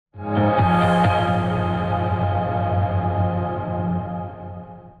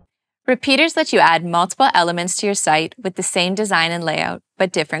Repeaters let you add multiple elements to your site with the same design and layout,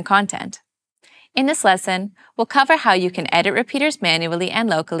 but different content. In this lesson, we'll cover how you can edit repeaters manually and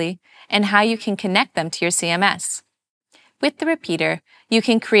locally, and how you can connect them to your CMS. With the repeater, you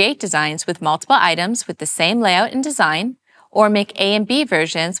can create designs with multiple items with the same layout and design, or make A and B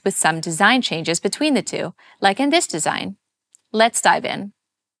versions with some design changes between the two, like in this design. Let's dive in.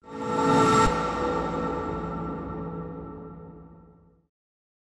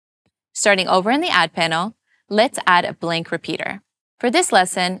 Starting over in the Add panel, let's add a blank repeater. For this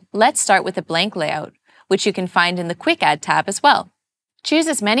lesson, let's start with a blank layout, which you can find in the Quick Add tab as well. Choose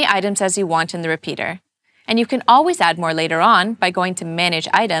as many items as you want in the repeater, and you can always add more later on by going to Manage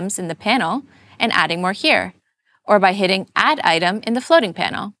Items in the panel and adding more here, or by hitting Add Item in the floating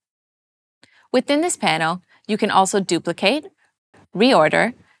panel. Within this panel, you can also duplicate,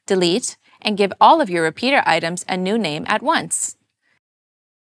 reorder, delete, and give all of your repeater items a new name at once.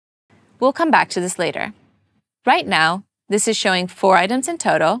 We'll come back to this later. Right now, this is showing 4 items in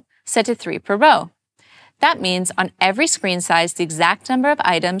total, set to 3 per row. That means on every screen size, the exact number of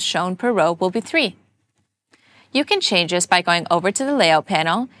items shown per row will be 3. You can change this by going over to the Layout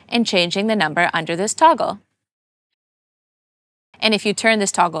panel and changing the number under this toggle. And if you turn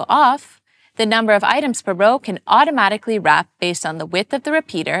this toggle off, the number of items per row can automatically wrap based on the width of the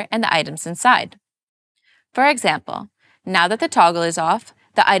repeater and the items inside. For example, now that the toggle is off,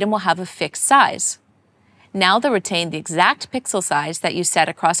 the item will have a fixed size. Now they'll retain the exact pixel size that you set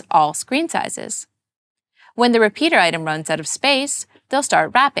across all screen sizes. When the repeater item runs out of space, they'll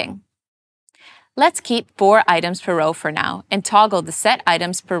start wrapping. Let's keep 4 items per row for now and toggle the Set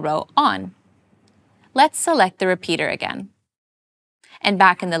Items per Row on. Let's select the repeater again. And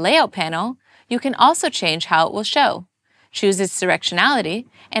back in the Layout panel, you can also change how it will show, choose its directionality,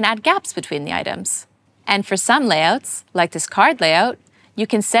 and add gaps between the items. And for some layouts, like this card layout, you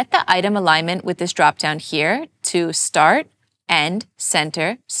can set the item alignment with this drop-down here to Start, End,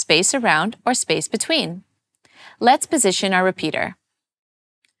 Center, Space Around, or Space Between. Let's position our repeater.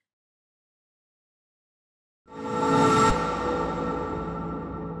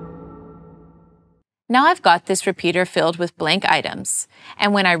 Now I've got this repeater filled with blank items,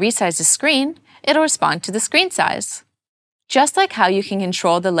 and when I resize the screen, it'll respond to the screen size. Just like how you can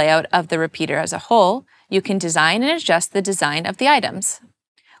control the layout of the repeater as a whole, you can design and adjust the design of the items.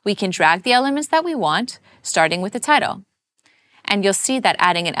 We can drag the elements that we want, starting with the title. And you'll see that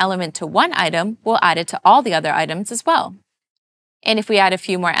adding an element to one item will add it to all the other items as well. And if we add a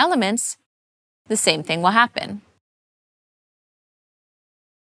few more elements, the same thing will happen.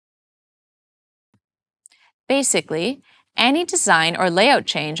 Basically, any design or layout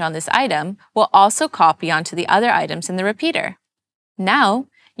change on this item will also copy onto the other items in the repeater. Now,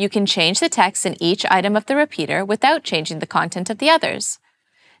 you can change the text in each item of the repeater without changing the content of the others.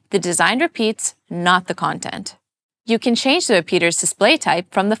 The design repeats, not the content. You can change the repeater's display type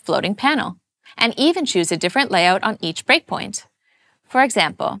from the floating panel, and even choose a different layout on each breakpoint. For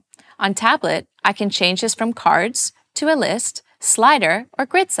example, on tablet, I can change this from cards to a list, slider, or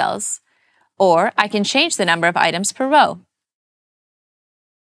grid cells. Or I can change the number of items per row.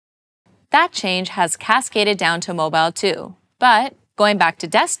 That change has cascaded down to mobile too, but going back to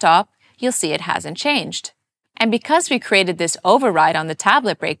desktop, you'll see it hasn't changed. And because we created this override on the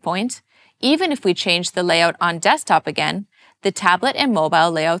tablet breakpoint, even if we change the layout on desktop again, the tablet and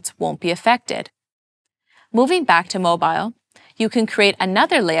mobile layouts won't be affected. Moving back to mobile, you can create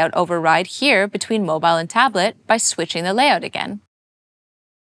another layout override here between mobile and tablet by switching the layout again.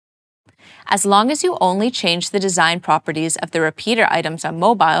 As long as you only change the design properties of the repeater items on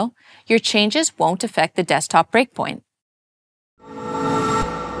mobile, your changes won't affect the desktop breakpoint.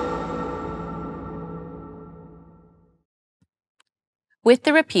 With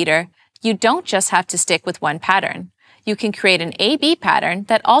the repeater, you don't just have to stick with one pattern. You can create an A-B pattern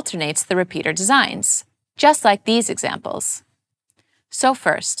that alternates the repeater designs, just like these examples. So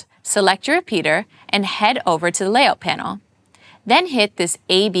first, select your repeater and head over to the Layout panel. Then hit this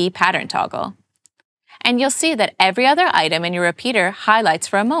A-B pattern toggle. And you'll see that every other item in your repeater highlights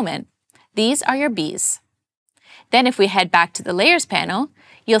for a moment. These are your Bs. Then if we head back to the Layers panel,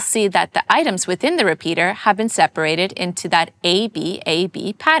 you'll see that the items within the repeater have been separated into that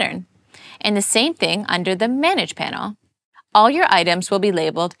A-B pattern. And the same thing under the Manage panel. All your items will be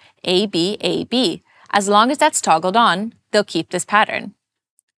labeled A-B. As long as that's toggled on, they'll keep this pattern.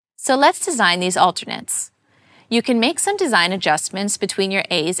 So let's design these alternates. You can make some design adjustments between your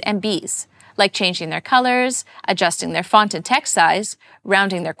A's and B's, like changing their colors, adjusting their font and text size,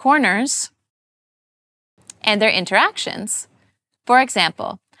 rounding their corners, and their interactions. For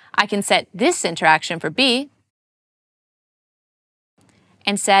example, I can set this interaction for B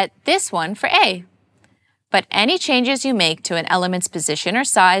and set this one for A. But any changes you make to an element's position or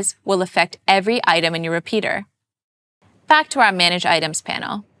size will affect every item in your repeater. Back to our Manage Items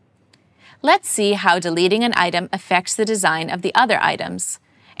panel. Let's see how deleting an item affects the design of the other items,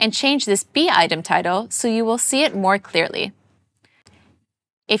 and change this B item title so you will see it more clearly.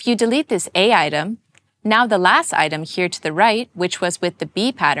 If you delete this A item, now the last item here to the right, which was with the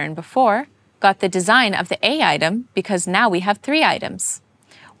B pattern before, got the design of the A item because now we have 3 items.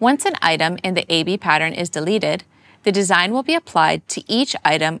 Once an item in the AB pattern is deleted, the design will be applied to each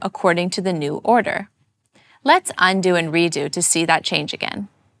item according to the new order. Let's undo and redo to see that change again.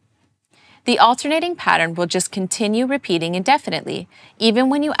 The alternating pattern will just continue repeating indefinitely,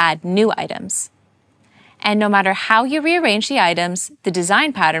 even when you add new items. And no matter how you rearrange the items, the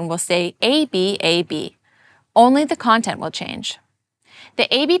design pattern will stay AB, AB. Only the content will change.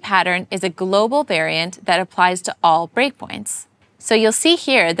 The AB pattern is a global variant that applies to all breakpoints. So you'll see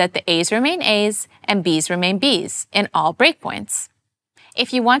here that the A's remain A's and B's remain B's in all breakpoints.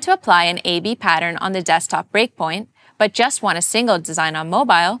 If you want to apply an AB pattern on the desktop breakpoint, but just want a single design on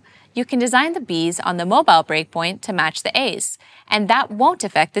mobile, you can design the B's on the mobile breakpoint to match the A's, and that won't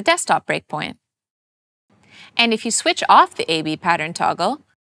affect the desktop breakpoint. And if you switch off the AB pattern toggle,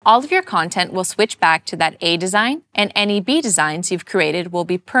 all of your content will switch back to that A design, and any B designs you've created will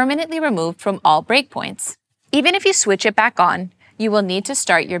be permanently removed from all breakpoints. Even if you switch it back on, you will need to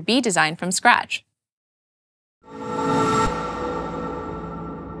start your B design from scratch.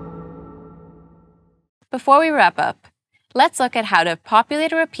 Before we wrap up, let's look at how to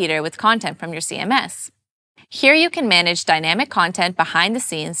populate a repeater with content from your CMS. Here you can manage dynamic content behind the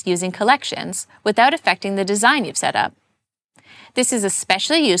scenes using collections without affecting the design you've set up. This is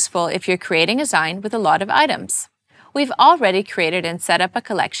especially useful if you're creating a design with a lot of items. We've already created and set up a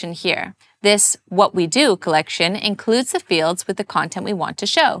collection here. This What We Do collection includes the fields with the content we want to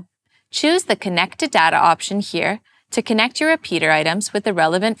show. Choose the Connect to Data option here to connect your repeater items with the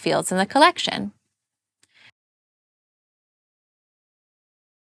relevant fields in the collection.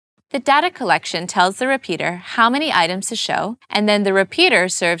 The data collection tells the repeater how many items to show, and then the repeater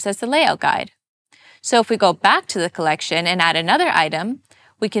serves as the layout guide. So if we go back to the collection and add another item,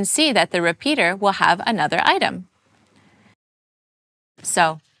 we can see that the repeater will have another item.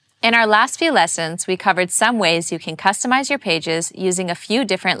 So, in our last few lessons, we covered some ways you can customize your pages using a few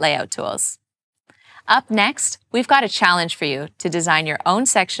different layout tools. Up next, we've got a challenge for you to design your own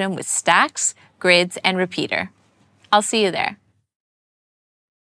section with stacks, grids, and repeater. I'll see you there.